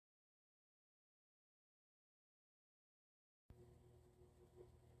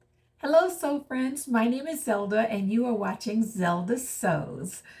Hello, sew friends. My name is Zelda, and you are watching Zelda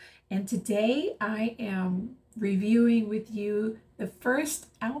Sews. And today I am reviewing with you the first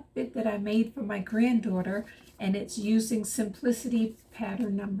outfit that I made for my granddaughter, and it's using Simplicity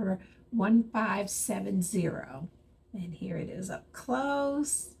pattern number 1570. And here it is up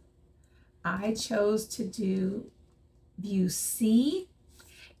close. I chose to do view C,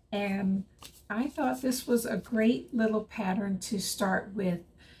 and I thought this was a great little pattern to start with.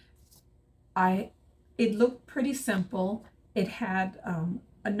 It looked pretty simple. It had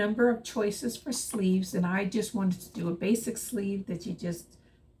a number of choices for sleeves, and I just wanted to do a basic sleeve that you just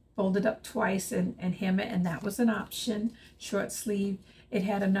folded up twice and hem it, and that was an option. Short sleeve. It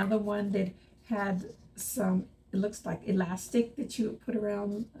had another one that had some, it looks like elastic that you would put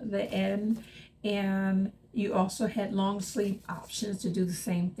around the end, and you also had long sleeve options to do the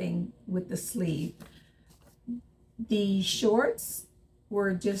same thing with the sleeve. The shorts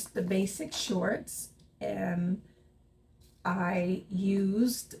were just the basic shorts, and I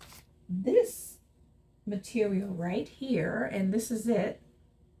used this material right here, and this is it,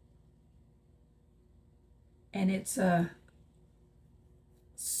 and it's a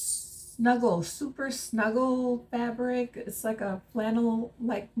snuggle, super snuggle fabric. It's like a flannel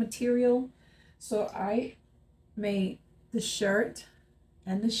like material. So I made the shirt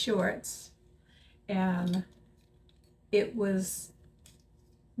and the shorts, and it was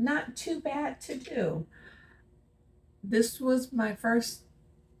not too bad to do. This was my first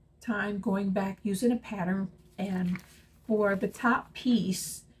time going back using a pattern, and for the top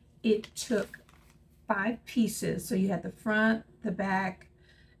piece it took 5 pieces. So you had the front, the back,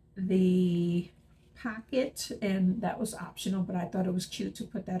 the pocket, and that was optional, but I thought it was cute to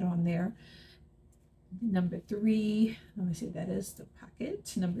put that on there. Number 3, let me see, that is the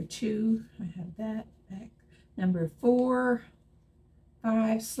pocket. Number 2, I have that back. Number 4,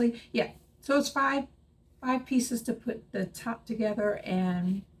 5 sleeve. Yeah, so it's five pieces to put the top together,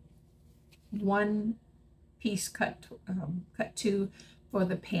 and 1 piece cut to for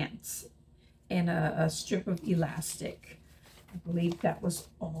the pants, and a strip of elastic. I believe that was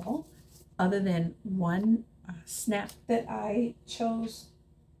all, other than one snap that I chose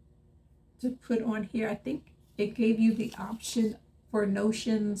to put on here. I think it gave you the option for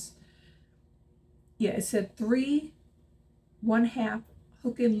notions. Yeah, it said 3 1/2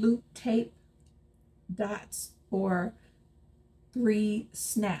 hook and loop tape dots or 3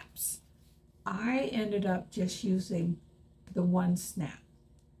 snaps. I ended up just using the 1 snap,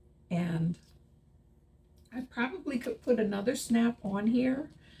 and I probably could put another snap on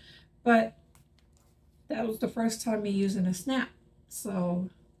here, but that was the first time me using a snap, so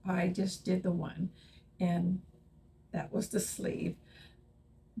I just did the 1, and that was the sleeve.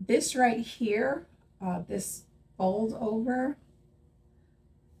 This right here, this fold over,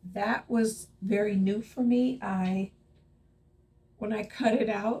 that was very new for me. When I cut it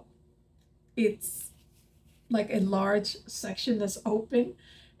out, it's like a large section that's open,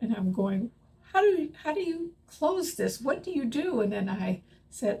 and I'm going, how do you close this? What do you do? And then I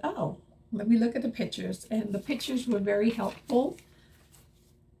said, oh, let me look at the pictures, and the pictures were very helpful.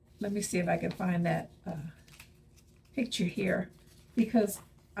 Let me see if I can find that picture here, because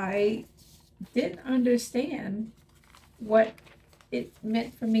I didn't understand what it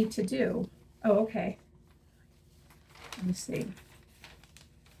meant for me to do. Oh, okay. Let me see.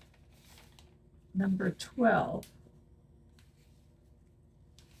 Number 12.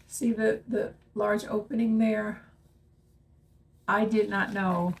 See the large opening there? I did not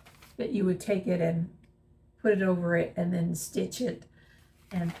know that you would take it and put it over it and then stitch it.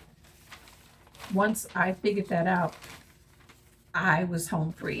 And once I figured that out, I was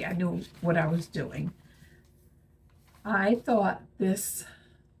home free. I knew what I was doing. I thought this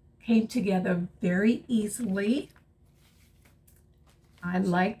came together very easily. I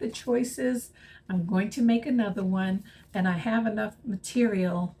like the choices. I'm going to make another one, and I have enough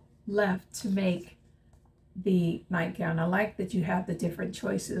material left to make the nightgown. I like that you have the different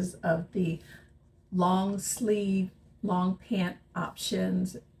choices of the long sleeve, long pant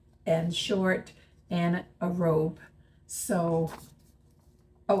options, and short, and a robe. So,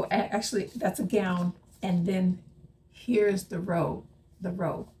 oh, actually that's a gown, and then here's the robe,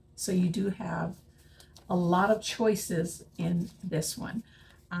 So you do have a lot of choices in this one.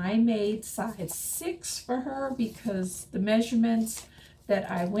 I made size 6 for her because the measurements that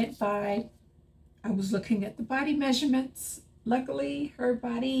I went by, I was looking at the body measurements. Luckily, her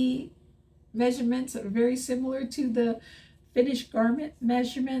body measurements are very similar to the finished garment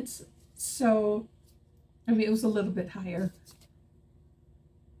measurements. So, I mean, it was a little bit higher,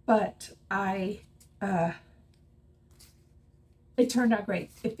 but I It turned out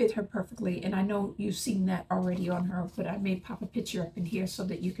great. It fit her perfectly. And I know you've seen that already on her, but I may pop a picture up in here so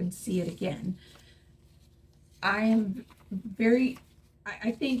that you can see it again. I am very,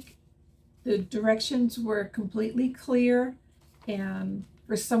 I think the directions were completely clear. And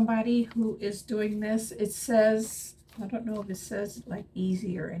for somebody who is doing this, it says, I don't know if it says like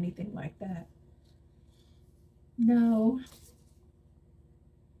easy or anything like that. No.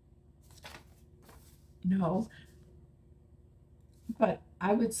 No. But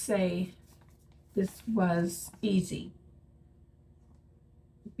I would say this was easy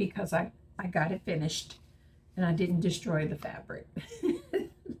because I got it finished and I didn't destroy the fabric.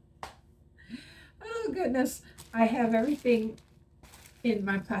 Oh goodness, I have everything in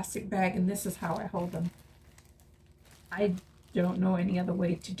my plastic bag and this is how I hold them. I don't know any other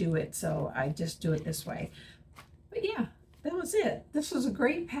way to do it, so I just do it this way. But yeah, that was it. This was a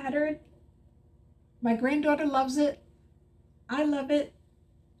great pattern. My granddaughter loves it. I love it.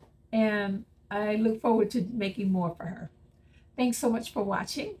 And I look forward to making more for her. Thanks so much for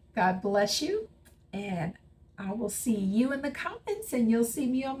watching. God bless you. And I will see you in the comments and you'll see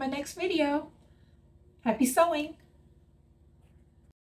me on my next video. Happy sewing.